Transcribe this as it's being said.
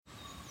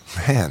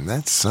Man,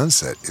 that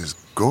sunset is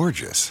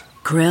gorgeous.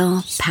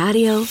 Grill,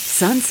 patio,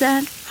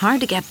 sunset.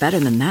 Hard to get better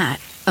than that.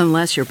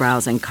 Unless you're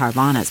browsing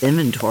Carvana's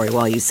inventory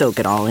while you soak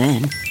it all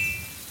in.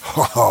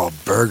 Oh,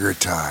 burger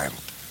time.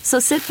 So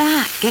sit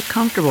back, get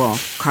comfortable.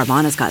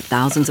 Carvana's got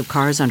thousands of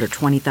cars under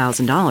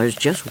 $20,000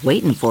 just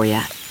waiting for you.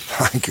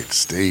 I could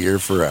stay here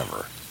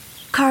forever.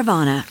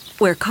 Carvana,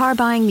 where car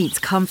buying meets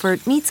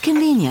comfort meets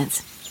convenience.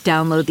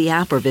 Download the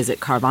app or visit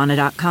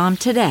Carvana.com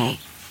today.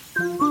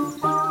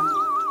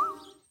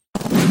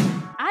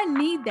 I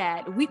need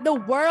that. The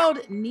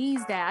world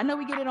needs that. I know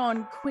we get it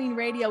on Queen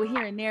Radio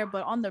here and there,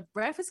 but on the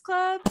Breakfast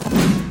Club.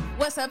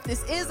 What's up?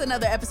 This is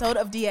another episode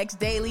of DX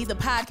Daily, the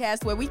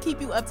podcast where we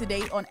keep you up to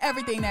date on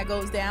everything that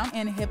goes down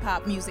in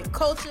hip-hop music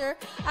culture.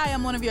 I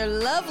am one of your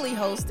lovely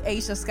hosts,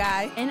 Aisha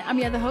Sky. And I'm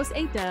your other host,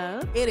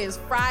 A-Dub. It is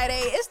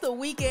Friday, it's the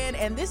weekend,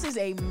 and this is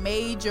a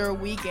major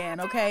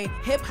weekend, okay?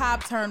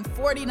 Hip-hop turned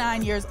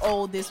 49 years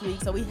old this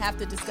week, so we have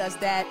to discuss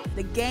that.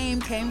 The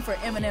game came for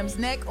Eminem's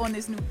neck on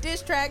this new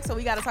diss track, so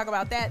we got to talk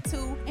about that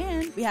too.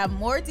 And we have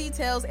more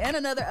details and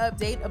another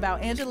update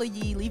about Angela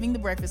Yee leaving the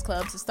Breakfast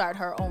Club to start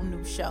her own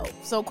new show.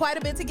 So quite a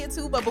bit to get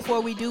to, but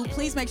before we do,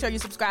 please make sure you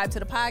subscribe to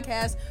the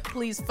podcast.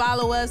 Please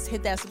follow us,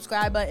 hit that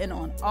subscribe button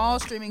on all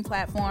streaming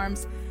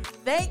platforms.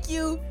 Thank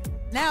you.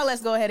 Now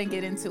let's go ahead and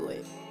get into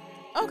it.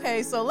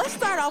 Okay, so let's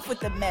start off with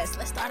the mess.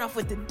 Let's start off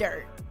with the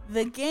dirt.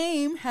 The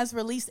Game has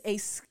released a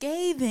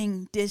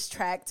scathing diss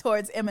track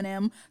towards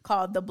Eminem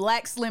called The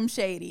Black Slim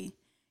Shady.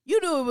 You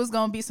knew it was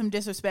gonna be some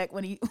disrespect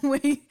when he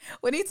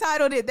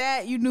titled it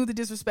that. You knew the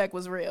disrespect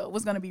was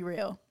gonna be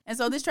real. And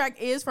so this track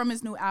is from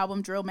his new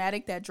album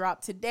Drillmatic that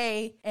dropped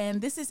today, and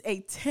this is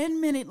a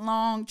 10-minute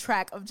long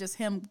track of just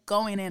him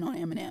going in on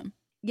Eminem.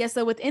 Yeah,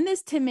 so within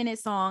this 10-minute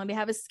song, they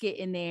have a skit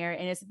in there,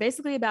 and it's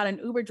basically about an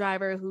Uber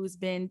driver who's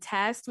been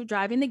tasked with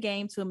driving the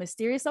game to a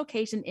mysterious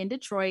location in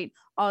Detroit,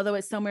 although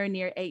it's somewhere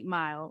near 8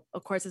 Mile.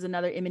 Of course, there's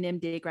another Eminem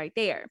dig right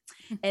there.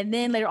 And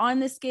then later on in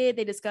the skit,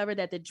 they discover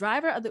that the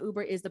driver of the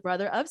Uber is the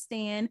brother of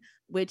Stan,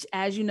 which,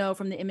 as you know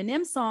from the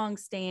Eminem song,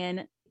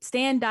 Stan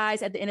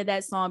dies at the end of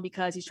that song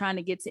because he's trying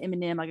to get to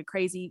Eminem like a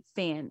crazy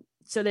fan.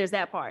 So there's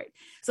that part.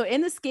 So in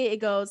the skit, it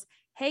goes,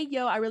 "Hey,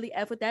 yo, I really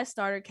F with that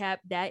starter cap.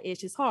 That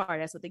itch is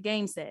hard." That's what the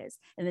game says.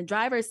 And the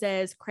driver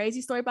says,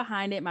 "Crazy story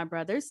behind it. My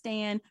brother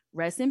Stan,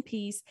 rest in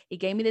peace. He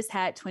gave me this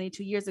hat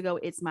 22 years ago.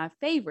 It's my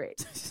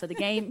favorite." So the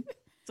game,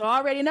 so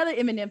already another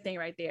Eminem thing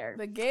right there.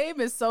 The Game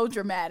is so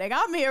dramatic.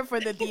 I'm here for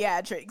the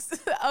theatrics.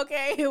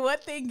 Okay,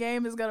 what thing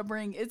Game is gonna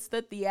bring? It's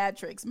the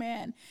theatrics,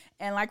 man.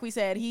 And like we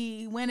said,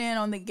 he went in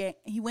on the game.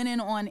 He went in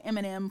on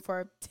Eminem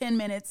for 10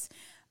 minutes.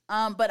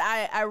 But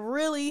I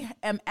really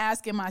am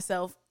asking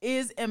myself,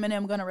 is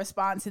Eminem going to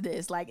respond to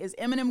this? Like, is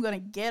Eminem going to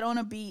get on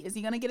a beat? Is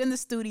he going to get in the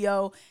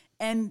studio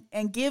and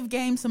give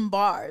Game some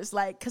bars?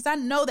 Like, because I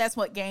know that's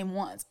what Game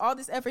wants. All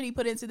this effort he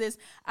put into this,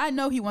 I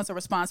know he wants a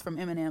response from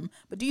Eminem.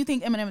 But do you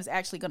think Eminem is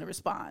actually going to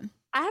respond?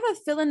 I have a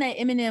feeling that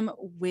Eminem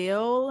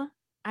will.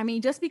 I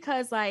mean, just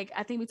because, like,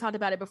 I think we talked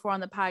about it before on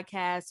the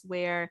podcast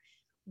where,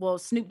 well,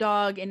 Snoop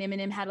Dogg and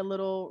Eminem had a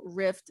little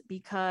rift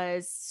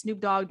because Snoop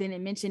Dogg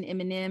didn't mention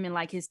Eminem in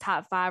like his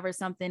top 5 or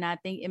something. I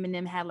think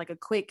Eminem had like a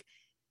quick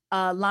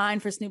line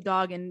for Snoop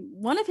Dogg in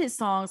one of his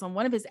songs on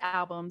one of his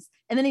albums.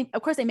 And then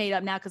of course they made it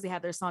up now because they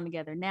have their song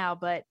together now.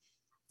 But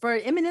for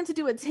Eminem to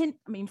do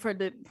for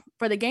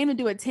the Game to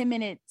do a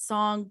 10-minute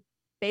song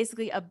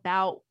basically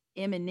about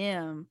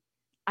Eminem,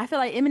 I feel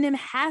like Eminem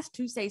has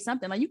to say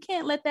something. Like, you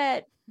can't let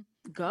that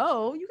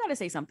go. You got to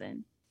say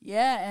something.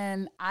 Yeah,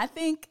 and I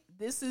think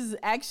this is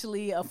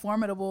actually a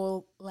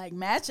formidable like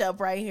matchup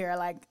right here.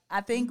 Like,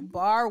 I think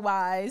bar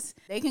wise,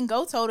 they can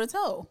go toe to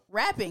toe.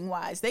 Rapping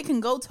wise, they can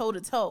go toe to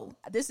toe.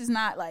 This is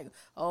not like,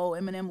 oh,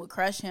 Eminem would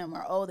crush him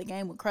or oh, the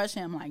Game would crush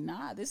him. Like,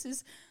 nah, this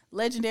is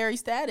legendary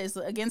status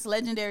against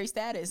legendary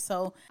status.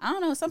 So I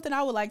don't know, something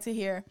I would like to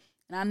hear.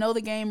 And I know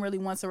the Game really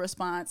wants a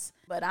response,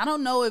 but I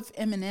don't know if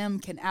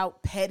Eminem can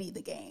out petty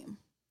the Game.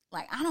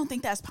 Like, I don't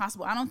think that's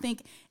possible. I don't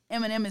think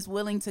Eminem is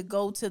willing to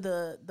go to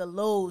the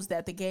lows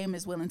that the Game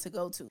is willing to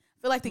go to.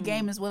 I feel like the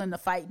Game is willing to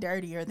fight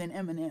dirtier than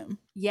Eminem.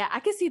 Yeah,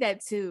 I can see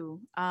that too.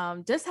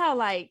 Just how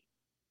like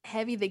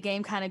heavy the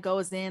Game kind of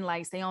goes in,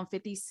 like say on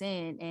 50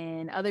 Cent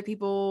and other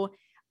people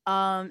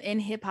in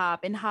hip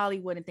hop, in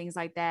Hollywood and things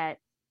like that.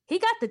 He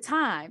got the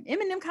time.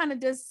 Eminem kind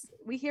of just,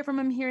 we hear from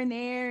him here and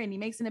there and he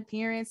makes an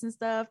appearance and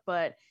stuff,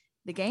 but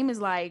the Game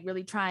is like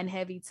really trying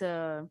heavy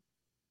to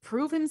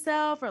prove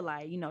himself or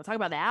like, you know, talk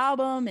about the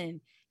album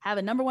and have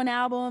a #1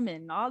 album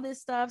and all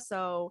this stuff.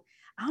 So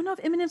I don't know if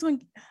Eminem's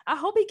going, I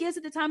hope he gives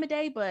it the time of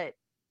day, but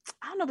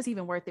I don't know if it's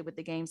even worth it with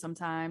the Game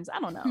sometimes. I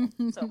don't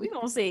know. So we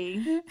gonna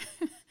see.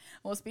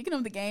 Well, speaking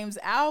of the Game's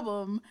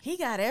album, he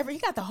got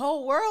the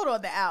whole world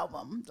on the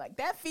album. Like,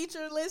 that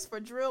feature list for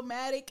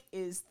Drillmatic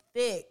is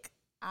thick.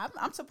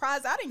 I'm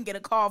surprised I didn't get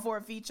a call for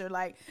a feature.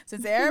 Like,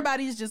 since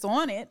everybody's just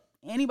on it,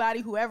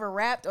 anybody who ever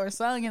rapped or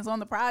sung is on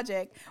the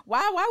project.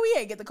 Why we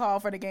ain't get the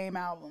call for the Game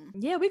album?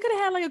 Yeah, we could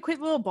have had like a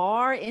quick little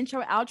bar,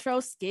 intro,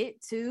 outro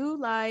skit too.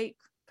 Like,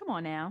 come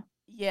on now.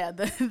 Yeah,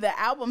 the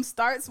album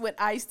starts with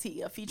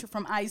Ice-T, a feature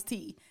from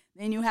Ice-T.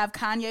 Then you have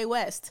Kanye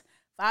West,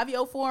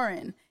 Fabio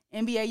Foreign,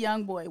 NBA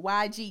Youngboy,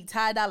 YG,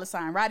 Ty Dolla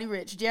 $ign, Roddy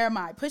Ricch,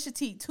 Jeremiah, Pusha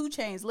T, 2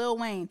 Chainz, Lil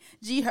Wayne,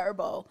 G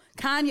Herbo,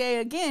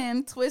 Kanye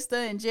again,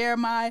 Twista and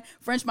Jeremiah,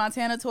 French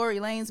Montana, Tory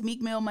Lanez, Meek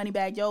Mill,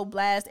 Moneybagg Yo,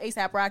 Blast,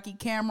 A$AP Rocky,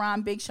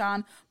 Cam'ron, Big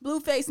Sean,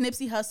 Blueface,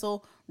 Nipsey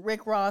Hussle,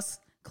 Rick Ross,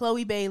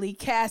 Chloe Bailey,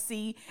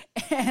 Cassie,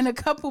 and a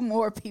couple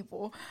more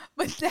people.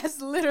 But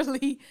that's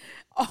literally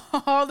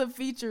all the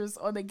features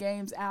on the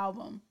Game's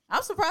album.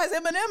 I'm surprised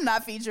Eminem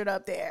not featured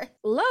up there.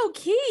 Low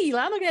key.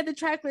 I'm looking at the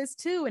track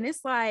list too, and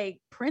it's like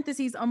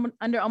parentheses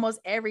under almost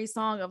every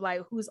song of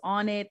like who's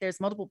on it. There's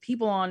multiple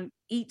people on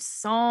each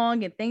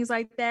song and things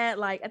like that.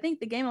 Like I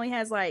think the Game only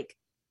has like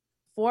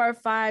 4 or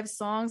 5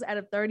 songs out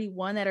of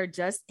 31 that are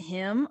just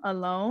him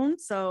alone.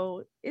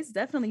 So it's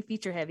definitely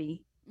feature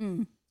heavy.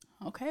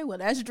 Okay, well,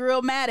 that's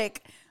Drillmatic.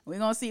 We're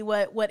going to see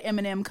what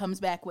Eminem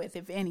comes back with,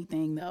 if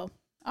anything, though.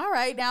 All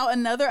right, now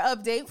another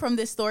update from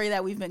this story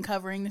that we've been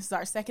covering. This is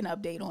our second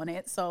update on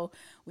it. So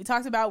we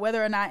talked about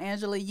whether or not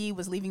Angela Yee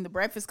was leaving the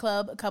Breakfast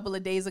Club a couple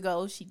of days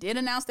ago. She did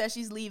announce that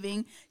she's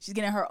leaving. She's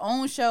getting her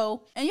own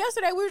show. And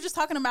yesterday we were just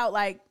talking about,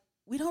 like,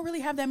 we don't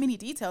really have that many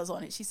details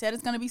on it. She said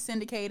it's going to be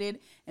syndicated,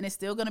 and it's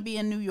still going to be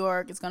in New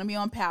York. It's going to be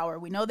on Power.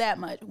 We know that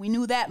much. We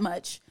knew that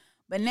much.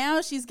 But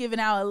now she's giving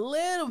out a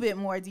little bit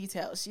more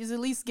details. She's at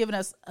least giving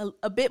us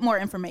a bit more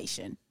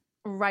information.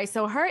 Right.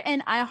 So her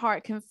and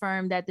iHeart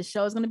confirmed that the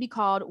show is going to be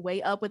called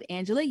Way Up with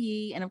Angela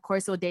Yee. And of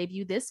course, it will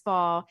debut this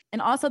fall.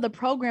 And also the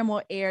program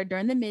will air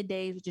during the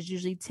middays, which is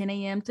usually 10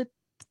 a.m. to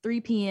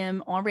 3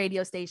 p.m. on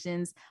radio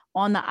stations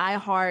on the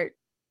iHeart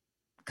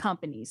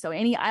company. So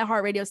any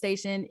iHeart radio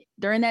station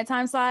during that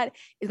time slot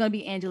is going to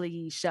be Angela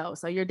Yee's show.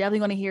 So you're definitely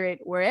going to hear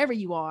it wherever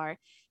you are.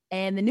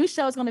 And the new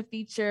show is going to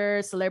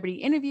feature celebrity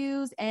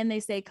interviews, and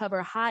they say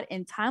cover hot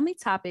and timely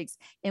topics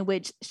in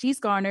which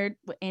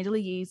Angela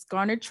Yee's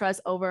garnered trust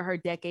over her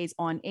decades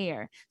on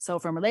air. So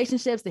from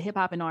relationships to hip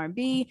hop and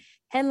R&B,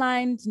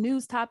 headlines,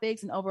 news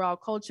topics, and overall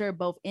culture,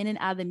 both in and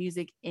out of the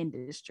music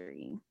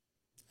industry.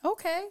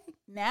 Okay,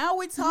 now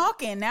we're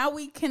talking. Now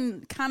we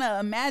can kind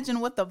of imagine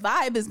what the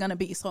vibe is going to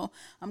be. So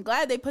I'm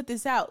glad they put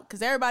this out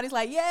because everybody's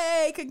like,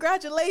 yay,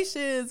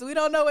 congratulations. We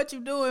don't know what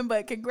you're doing,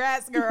 but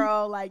congrats,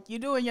 girl. Like, you're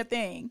doing your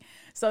thing.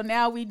 So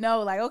now we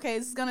know, like, okay,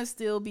 this is going to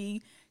still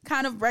be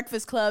kind of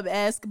Breakfast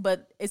Club-esque,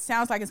 but it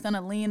sounds like it's going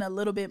to lean a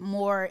little bit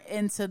more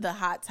into the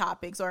hot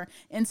topics or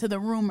into the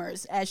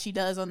rumors as she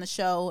does on the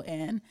show,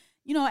 and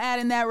you know,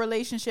 adding that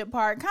relationship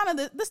part, kind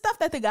of the stuff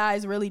that the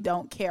guys really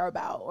don't care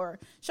about. Or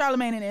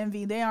Charlamagne and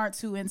Envy, they aren't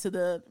too into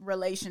the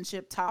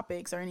relationship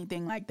topics or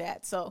anything like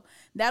that. So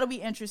that'll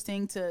be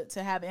interesting to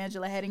have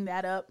Angela heading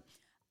that up.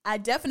 I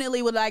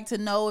definitely would like to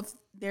know if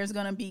there's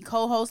going to be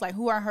co-hosts. Like,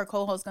 who are her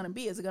co-hosts going to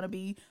be? Is it going to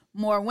be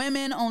more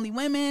women, only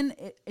women?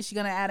 Is she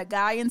going to add a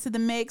guy into the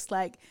mix?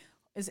 Like,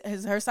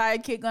 is her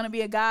sidekick going to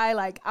be a guy?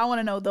 Like, I want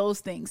to know those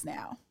things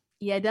now.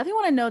 Yeah, definitely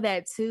want to know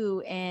that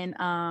too. And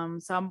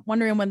so I'm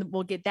wondering when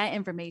we'll get that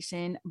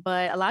information.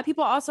 But a lot of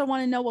people also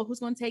want to know, well, who's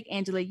going to take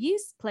Angela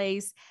Yee's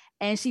place?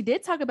 And she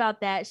did talk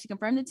about that. She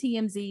confirmed to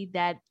TMZ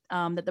that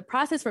that the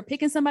process for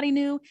picking somebody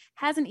new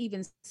hasn't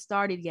even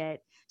started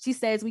yet. She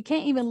says, we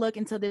can't even look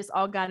until this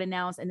all got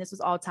announced, and this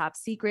was all top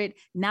secret.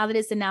 Now that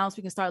it's announced,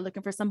 we can start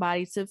looking for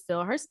somebody to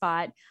fill her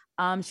spot.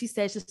 She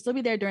said she'll still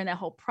be there during that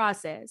whole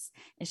process.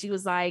 And she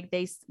was like,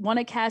 they want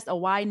to cast a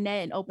wide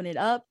net and open it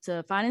up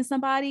to finding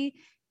somebody.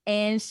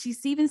 And she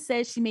even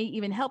said she may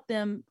even help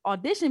them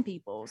audition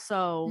people.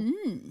 So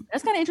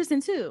that's kind of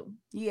interesting too.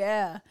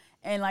 Yeah.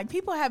 And like,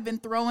 people have been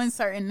throwing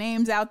certain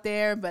names out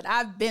there, but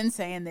I've been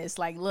saying this,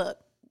 like, look,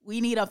 we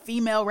need a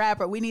female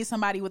rapper. We need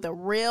somebody with a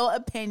real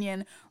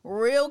opinion,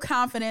 real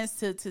confidence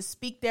to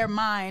speak their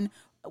mind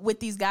with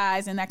these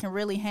guys, and that can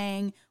really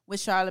hang with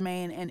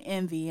Charlamagne and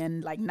Envy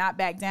and like not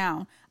back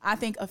down. I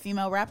think a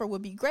female rapper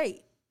would be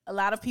great. A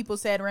lot of people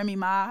said Remy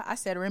Ma. I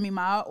said Remy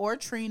Ma or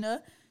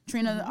Trina.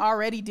 Trina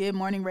already did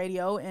morning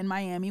radio in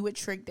Miami with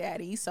Trick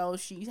Daddy, so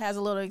she has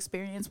a little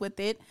experience with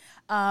it.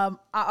 I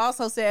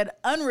also said,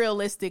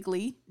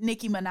 unrealistically,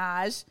 Nicki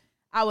Minaj.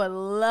 I would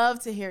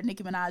love to hear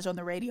Nicki Minaj on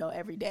the radio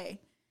every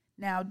day.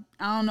 Now,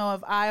 I don't know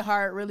if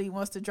iHeart really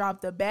wants to drop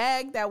the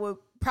bag. That would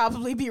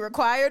probably be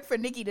required for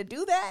Nicki to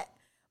do that,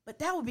 but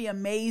that would be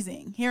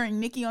amazing. Hearing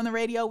Nicki on the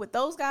radio with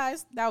those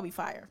guys, that would be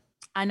fire.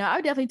 I know. I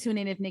would definitely tune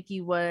in if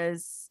Nicki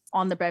was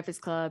on the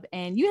Breakfast Club.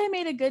 And you had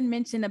made a good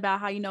mention about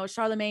how, you know,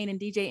 Charlamagne and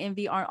DJ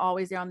Envy aren't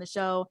always there on the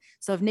show.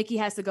 So if Nicki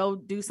has to go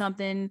do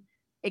something,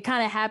 it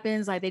kind of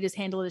happens like they just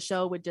handle the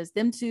show with just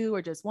them two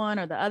or just one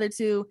or the other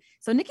two.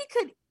 So Nicki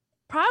could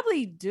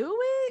probably do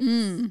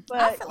it.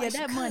 But yeah, like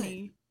that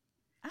money.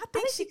 I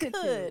think she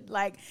could.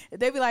 Like,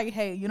 they'd be like,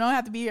 hey, you don't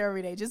have to be here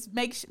every day. Just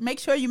make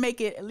sure you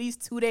make it at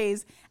least 2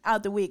 days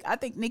out the week. I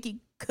think Nicki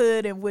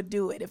could and would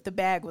do it if the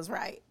bag was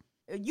right.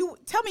 You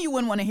tell me you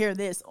wouldn't want to hear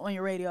this on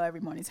your radio every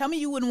morning. Tell me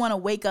you wouldn't want to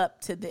wake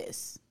up to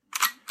this.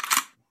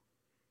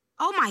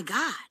 Oh my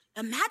God.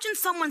 Imagine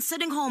someone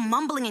sitting home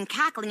mumbling and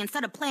cackling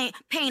instead of paying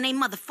their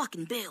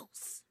motherfucking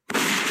bills.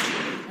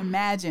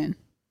 Imagine.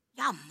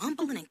 Y'all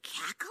mumbling and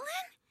cackling?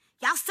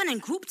 Y'all sending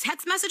group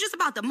text messages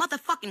about the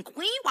motherfucking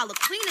queen while the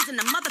queen is in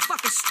the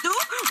motherfucking stew?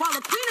 While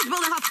the queen is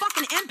building her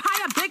fucking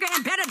empire bigger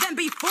and better than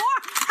before?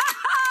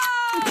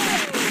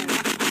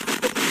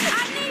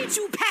 I need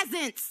you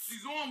peasants.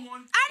 She's on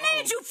one. I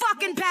need you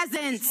fucking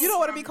peasants. You don't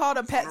want to be called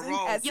a peasant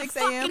at You 6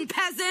 a.m.? fucking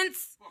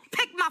peasants.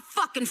 Pick my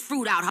fucking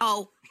fruit out,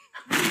 ho.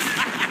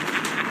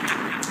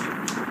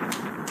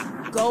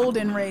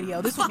 Golden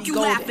radio. This would Fuck be you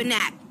golden. laughing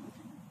at?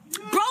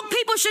 Broke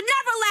people should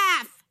never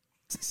laugh.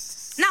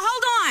 Now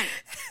hold on.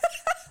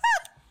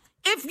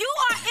 If you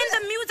are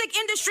in the music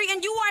industry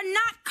and you are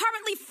not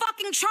currently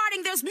fucking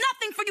charting, there's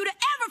nothing for you to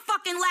ever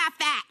fucking laugh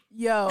at.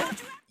 Yo,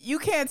 you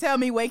can't tell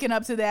me waking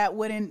up to that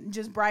wouldn't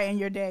just brighten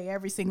your day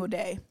every single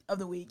day of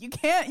the week. You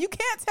can't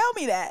tell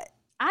me that.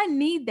 I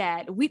need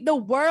that. The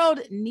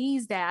world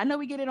needs that. I know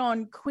we get it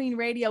on Queen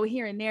Radio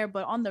here and there,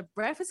 but on the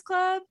Breakfast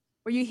Club,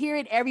 where you hear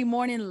it every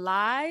morning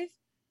live,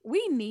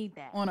 we need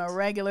that. On a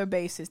regular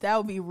basis. That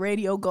would be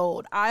radio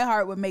gold.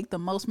 iHeart would make the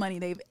most money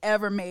they've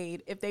ever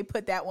made if they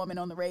put that woman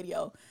on the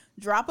radio.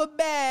 Drop a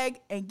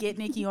bag and get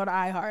Nicki on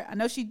iHeart. I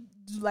know she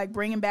like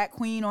bringing back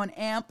Queen on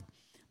AMP,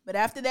 but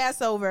after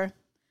that's over,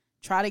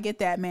 try to get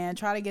that, man.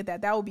 Try to get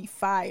that. That would be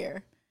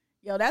fire.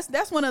 Yo,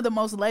 that's one of the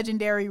most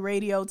legendary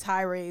radio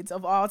tirades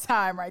of all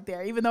time right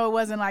there. Even though it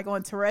wasn't like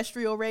on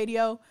terrestrial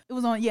radio, it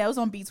was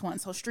on Beats One,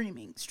 so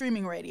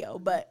streaming radio.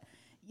 But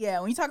yeah,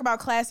 when you talk about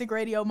classic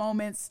radio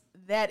moments,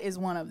 that is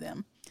one of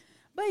them.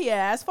 But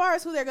yeah, as far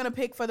as who they're gonna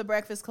pick for the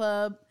Breakfast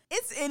Club,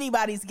 it's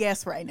anybody's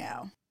guess right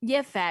now.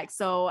 Yeah, facts.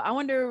 So I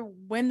wonder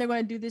when they're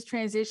going to do this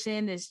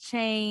transition, this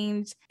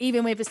change.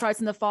 Even if it starts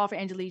in the fall for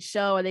Angelique's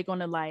show, are they going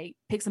to like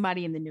pick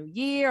somebody in the new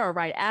year or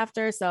right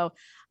after? So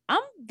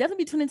I'm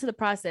definitely tuned into the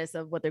process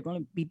of what they're going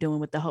to be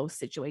doing with the host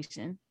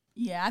situation.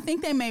 Yeah, I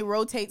think they may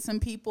rotate some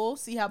people,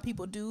 see how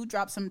people do,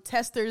 drop some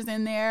testers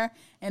in there.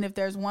 And if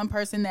there's one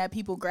person that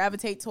people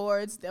gravitate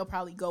towards, they'll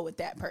probably go with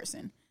that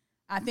person.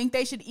 I think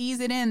they should ease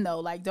it in,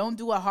 though. Like, don't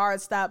do a hard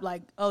stop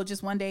like, oh,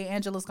 just one day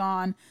Angela's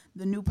gone,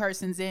 the new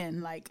person's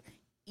in. Like,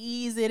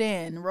 ease it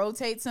in.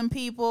 Rotate some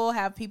people,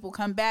 have people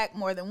come back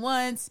more than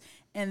once,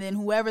 and then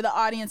whoever the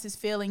audience is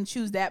feeling,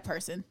 choose that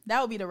person.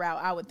 That would be the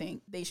route I would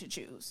think they should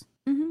choose.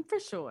 For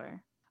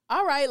sure.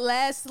 All right,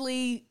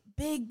 lastly,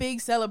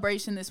 big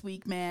celebration this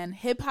week, man.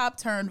 Hip hop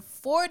turned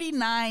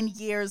 49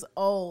 years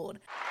old.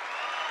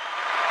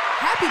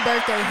 Happy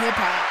birthday, hip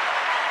hop.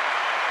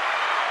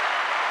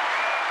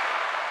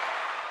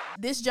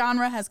 This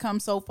genre has come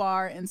so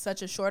far in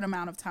such a short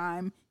amount of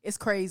time. It's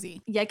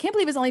crazy. Yeah, I can't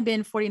believe it's only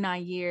been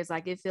 49 years.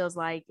 Like, it feels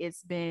like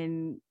it's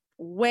been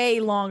way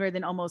longer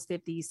than almost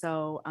 50.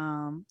 So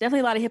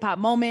definitely a lot of hip hop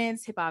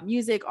moments, hip hop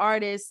music,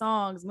 artists,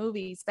 songs,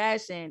 movies,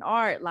 fashion,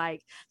 art,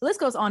 like the list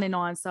goes on and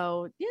on.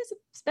 So yeah, it's a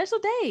special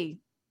day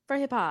for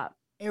hip hop.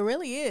 It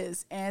really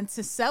is. And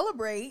to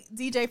celebrate,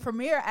 DJ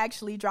Premier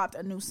actually dropped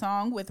a new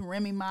song with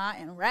Remy Ma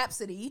and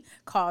Rhapsody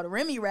called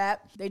Remy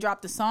Rap. They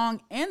dropped the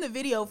song and the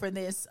video for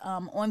this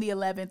on the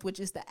 11th, which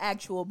is the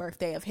actual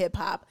birthday of hip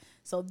hop.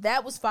 So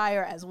that was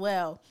fire as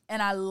well.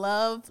 And I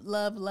love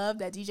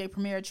that DJ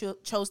Premier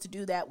chose to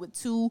do that with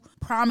two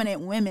prominent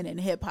women in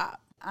hip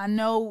hop. I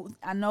know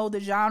the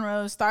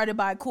genre started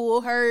by Kool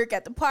Herc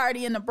at the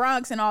party in the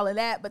Bronx and all of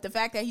that, but the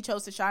fact that he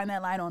chose to shine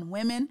that light on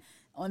women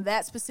on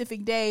that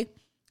specific day,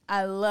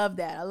 I love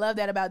that. I love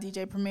that about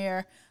DJ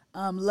Premier.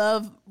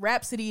 Love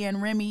Rhapsody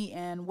and Remy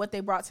and what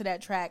they brought to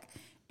that track.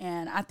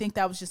 And I think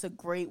that was just a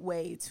great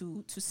way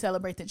to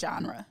celebrate the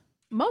genre.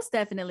 Most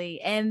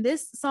definitely. And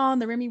this song,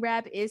 the Remy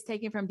Rap, is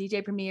taken from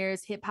DJ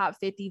Premier's Hip Hop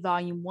 50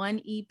 Volume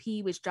 1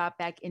 EP, which dropped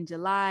back in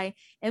July.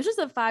 And it was just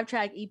a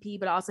 5-track EP,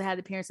 but also had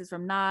appearances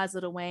from Nas,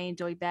 Lil Wayne,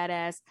 Joey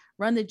Badass,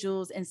 Run the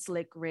Jewels, and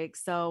Slick Rick.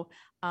 So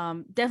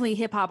definitely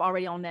hip hop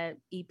already on that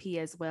EP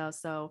as well.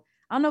 So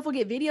I don't know if we'll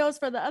get videos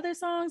for the other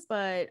songs,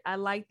 but I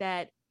like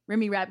that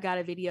Remy Rap got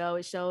a video.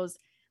 It shows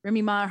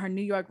Remy Ma, her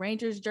New York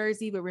Rangers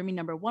jersey with Remy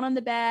 #1 on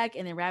the back.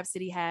 And then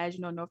Rhapsody has,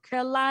 North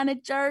Carolina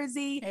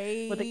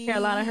jersey with the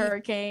Carolina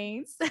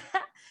Hurricanes. So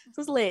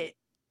it's lit.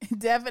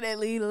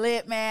 Definitely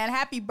lit, man.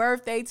 Happy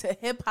birthday to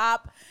hip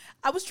hop.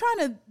 I was trying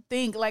to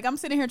think, like, I'm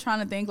sitting here trying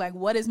to think, like,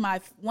 what is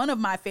one of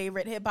my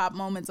favorite hip hop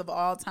moments of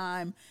all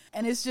time?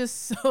 And it's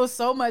just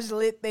so much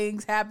lit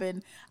things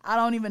happen. I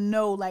don't even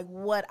know, like,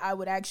 what I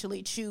would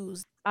actually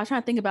choose. I was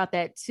trying to think about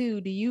that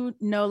too. Do you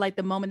know, like,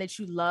 the moment that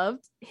you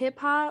loved hip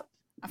hop?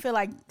 I feel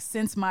like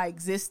since my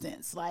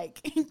existence,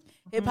 like,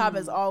 hip hop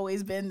has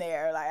always been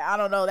there. Like, I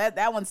don't know,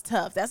 that one's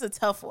tough. That's a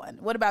tough one.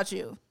 What about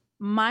you?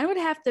 Mine would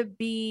have to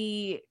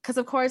be, because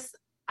of course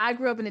I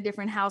grew up in a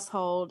different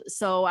household,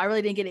 so I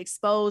really didn't get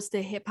exposed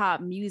to hip hop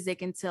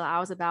music until I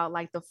was about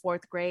like the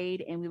 4th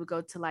grade, and we would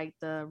go to like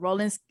the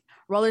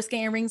roller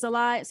skating rings a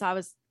lot. So I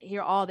was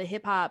hear all the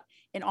hip hop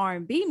and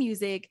R&B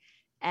music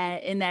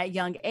in that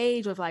young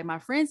age with like my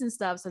friends and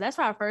stuff. So that's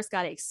where I first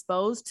got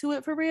exposed to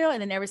it for real,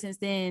 and then ever since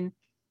then,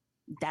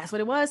 that's what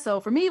it was. So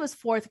for me, it was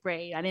 4th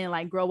grade. I didn't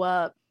like grow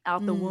up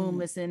out the womb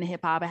listening to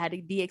hip hop. I had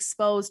to be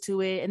exposed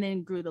to it and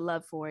then grew the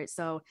love for it.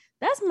 So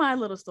that's my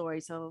little story.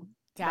 So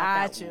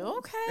Got you.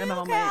 Okay. In the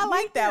Okay. moment. I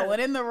like that Yeah. one.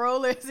 In the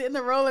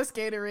roller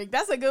skating rink.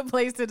 That's a good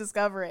place to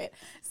discover it.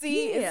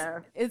 See, Yeah.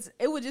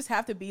 it would just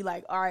have to be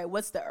like, all right,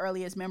 what's the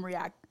earliest memory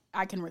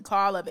I can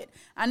recall of it?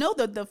 I know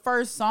that the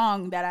first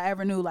song that I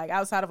ever knew, like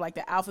outside of like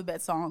the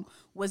alphabet song,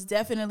 was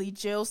definitely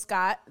Jill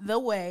Scott, The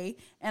Way.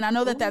 And I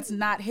know that that's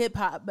not hip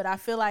hop, but I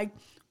feel like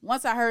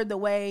once I heard The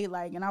Way,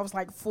 like, and I was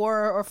like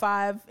 4 or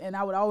 5, and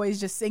I would always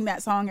just sing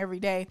that song every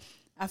day.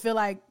 I feel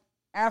like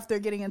after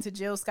getting into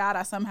Jill Scott,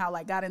 I somehow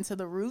like got into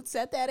the Roots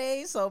at that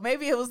age. So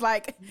maybe it was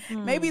like,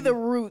 maybe the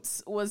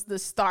Roots was the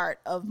start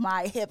of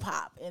my hip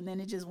hop, and then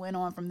it just went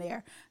on from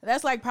there.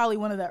 That's like probably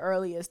one of the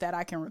earliest that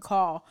I can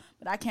recall,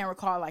 but I can't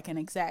recall like an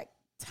exact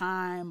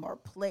time or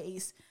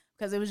place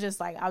because it was just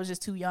like I was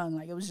just too young.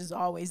 Like it was just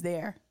always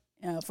there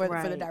for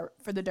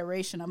the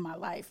duration of my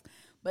life.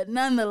 But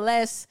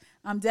nonetheless,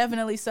 I'm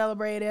definitely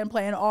celebrating,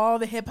 playing all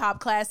the hip hop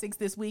classics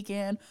this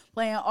weekend,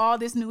 playing all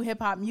this new hip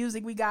hop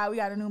music we got. We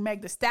got a new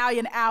Meg Thee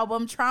Stallion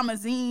album,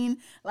 Traumazine.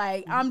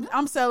 Like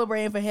I'm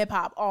celebrating for hip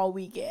hop all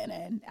weekend,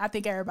 and I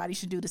think everybody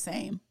should do the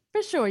same.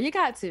 For sure. You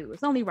got to.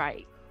 It's only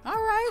right. All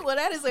right. Well,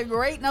 that is a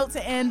great note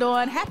to end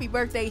on. Happy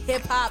birthday,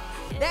 hip hop.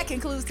 That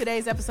concludes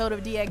today's episode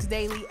of DX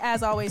Daily.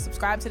 As always,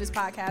 subscribe to this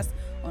podcast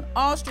on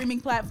all streaming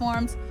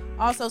platforms.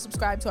 Also,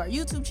 subscribe to our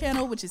YouTube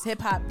channel, which is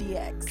Hip Hop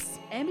DX.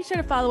 And be sure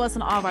to follow us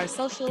on all of our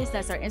socials.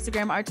 That's our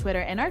Instagram, our Twitter,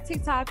 and our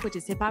TikTok, which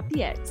is Hip Hop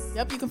DX.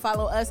 Yep, you can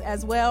follow us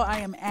as well. I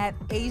am at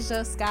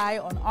Asia Sky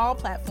on all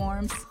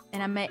platforms.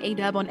 And I'm at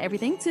A-Dub on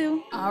everything,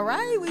 too. All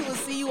right. We will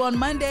see you on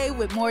Monday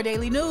with more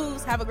daily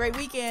news. Have a great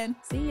weekend.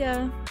 See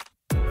ya.